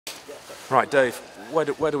Right, Dave,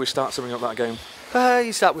 where do we start summing up that game?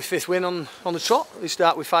 You start with 5th win on the trot. You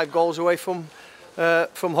start with 5 goals away from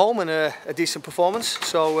home and a decent performance.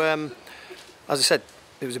 So, as I said,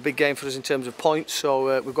 it was a big game for us in terms of points.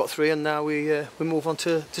 So we've got 3, and now we move on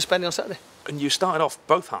to Penney on Saturday. And you started off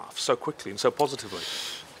both halves so quickly and so positively.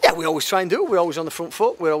 Yeah, we always try and do. We're always on the front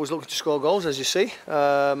foot. We're always looking to score goals, as you see.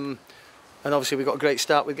 And obviously we got a great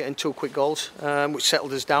start with getting 2 quick goals, which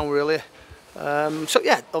settled us down really. So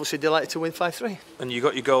yeah, obviously delighted to win 5-3. And you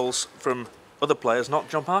got your goals from other players, not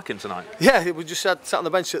John Parkin tonight. Yeah, we just sat on the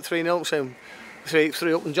bench at 3-0, saying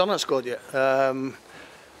 3 up, and John hadn't scored yet.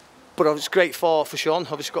 But it's great for Sean.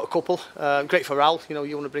 Obviously got a couple. Great for Raul. You know,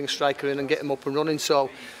 you want to bring a striker in and get him up and running. So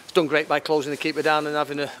it's done great by closing the keeper down and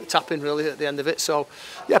having a tap in really at the end of it. So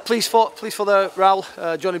yeah, pleased for the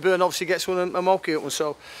Raul. Johnny Byrne obviously gets one and Moki up one.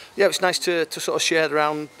 So yeah, it's nice to sort of share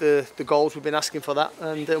around the goals. We've been asking for that,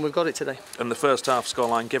 and we've got it today. And the first half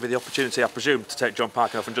scoreline gave you the opportunity, I presume, to take John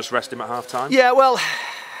Parkin off and just rest him at half time. Yeah, well,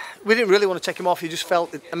 we didn't really want to take him off. You just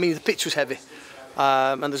felt, I mean, the pitch was heavy.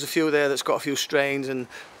 And there's a few there that's got a few strains, and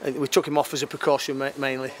we took him off as a precaution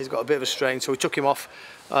mainly. He's got a bit of a strain, so we took him off.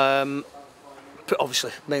 But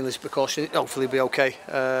obviously, mainly as a precaution. Hopefully he'll be okay.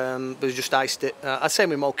 But we just iced it. I'd say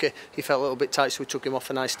with Moki, he felt a little bit tight, so we took him off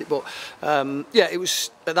and iced it. But yeah, it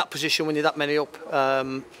was at that position when you're that many up,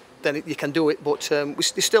 then you can do it. But we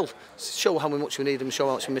still show how much we need him, show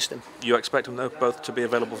how much we missed him. You expect them though both to be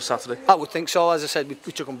available for Saturday? I would think so. As I said,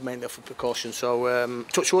 we took them mainly off for precaution. So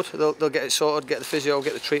touch wood, they'll get it sorted, get the physio,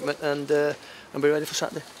 get the treatment, and be ready for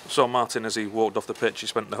Saturday. So Martin, as he walked off the pitch, he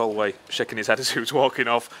spent the whole way shaking his head as he was walking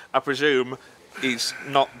off. I presume he's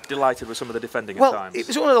not delighted with some of the defending at times. It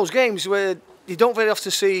was one of those games where you don't very often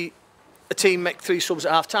see a team make 3 subs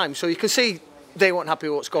at half time. So you can see they weren't happy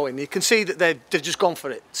with what's going. You can see that they've just gone for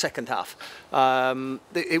it second half.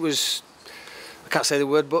 It was, I can't say the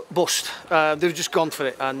word, but bust. They've just gone for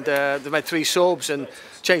it, and they made 3 subs and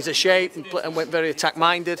changed their shape and went very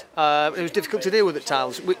attack-minded. It was difficult to deal with at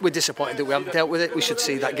times. We're disappointed that we haven't dealt with it. We should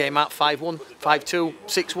see that game out 5-1, 5-2,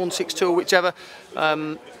 6-1, 6-2, whichever.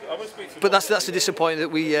 But that's the disappointment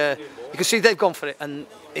that we. You can see they've gone for it, and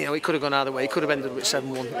you know it could have gone either way. It could have ended with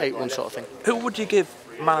 7-1, 8-1 sort of thing. Who would you give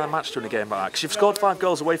man of the match to in a game like that? Because you've scored 5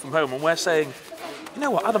 goals away from home, and we're saying, you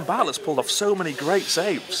know what, Adam Bartlett's pulled off so many great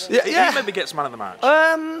saves. Yeah. He maybe gets man of the match.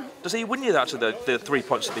 Does he win you actually the 3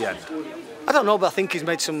 points at the end? I don't know, but I think he's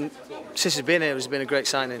made some. Since he's been here, he's been a great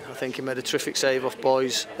signing. I think he made a terrific save off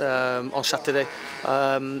Boys on Saturday.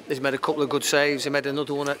 He's made a couple of good saves. He made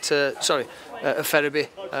another one at Ferriby,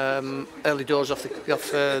 early doors off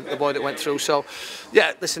the boy that went through. So,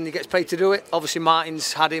 yeah, listen, he gets paid to do it. Obviously,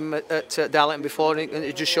 Martin's had him at Darlington before, and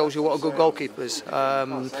it just shows you what a good goalkeeper is.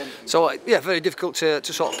 So, yeah, very difficult to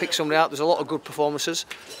sort of pick somebody out. There's a lot of good performances.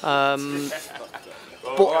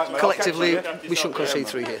 But collectively, we shouldn't concede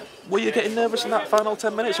 3 here. Were you getting nervous in that final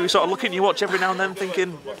 10 minutes? Were you sort of looking at your watch every now and then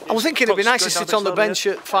thinking... I was thinking it'd be nice to sit on the bench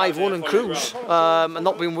at 5-1 and cruise, and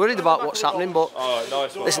not being worried about what's happening, but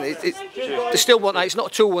listen, they still want that. It's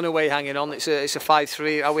not a 2-1 away hanging on, it's a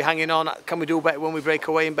 5-3. Are we hanging on? Can we do better when we break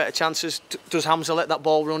away and better chances? Does Hamza let that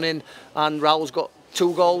ball run in? And Raul's got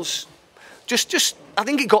 2 goals. Just, I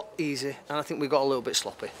think it got easy, and I think we got a little bit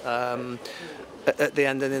sloppy. At the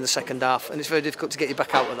end and in the second half, and it's very difficult to get you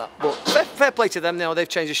back out of that. But fair play to them now. They've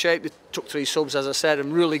changed the shape. They took 3 subs, as I said,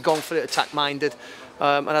 and really gone for it, attack-minded,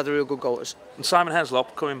 and had a real good goal. And Simon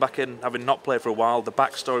Heslop coming back in, having not played for a while. The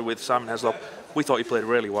backstory with Simon Heslop, we thought he played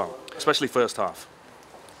really well, especially first half.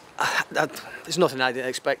 There's nothing I didn't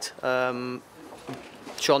expect. Sean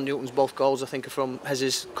Newton's both goals, I think, are from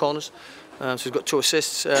Hez's corners. So he's got 2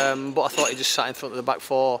 assists, but I thought he just sat in front of the back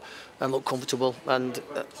 4 and looked comfortable. And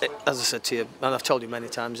as I said to you, and I've told you many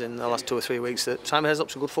times in the last 2 or 3 weeks, that Simon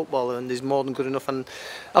Heslop's a good footballer and he's more than good enough. And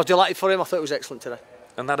I was delighted for him. I thought it was excellent today.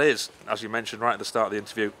 And that is, as you mentioned right at the start of the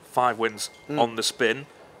interview, 5 wins on the spin.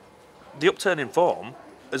 The upturn in form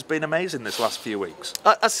has been amazing this last few weeks.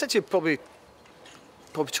 I said to you probably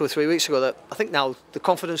 2 or 3 weeks ago that I think now the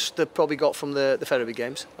confidence they've probably got from the Ferriby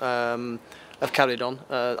games have carried on.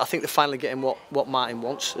 I think they're finally getting what Martin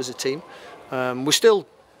wants as a team. We're still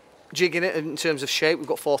jigging it in terms of shape. We've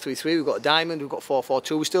got 4-3-3, we've got a diamond, we've got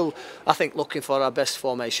 4-4-2. We're still, I think, looking for our best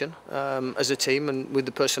formation as a team and with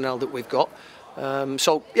the personnel that we've got.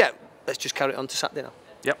 So, yeah, let's just carry it on to Saturday now.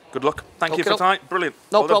 Yep, good luck. Thank you for tonight. Brilliant.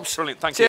 No problems. Brilliant, thank you.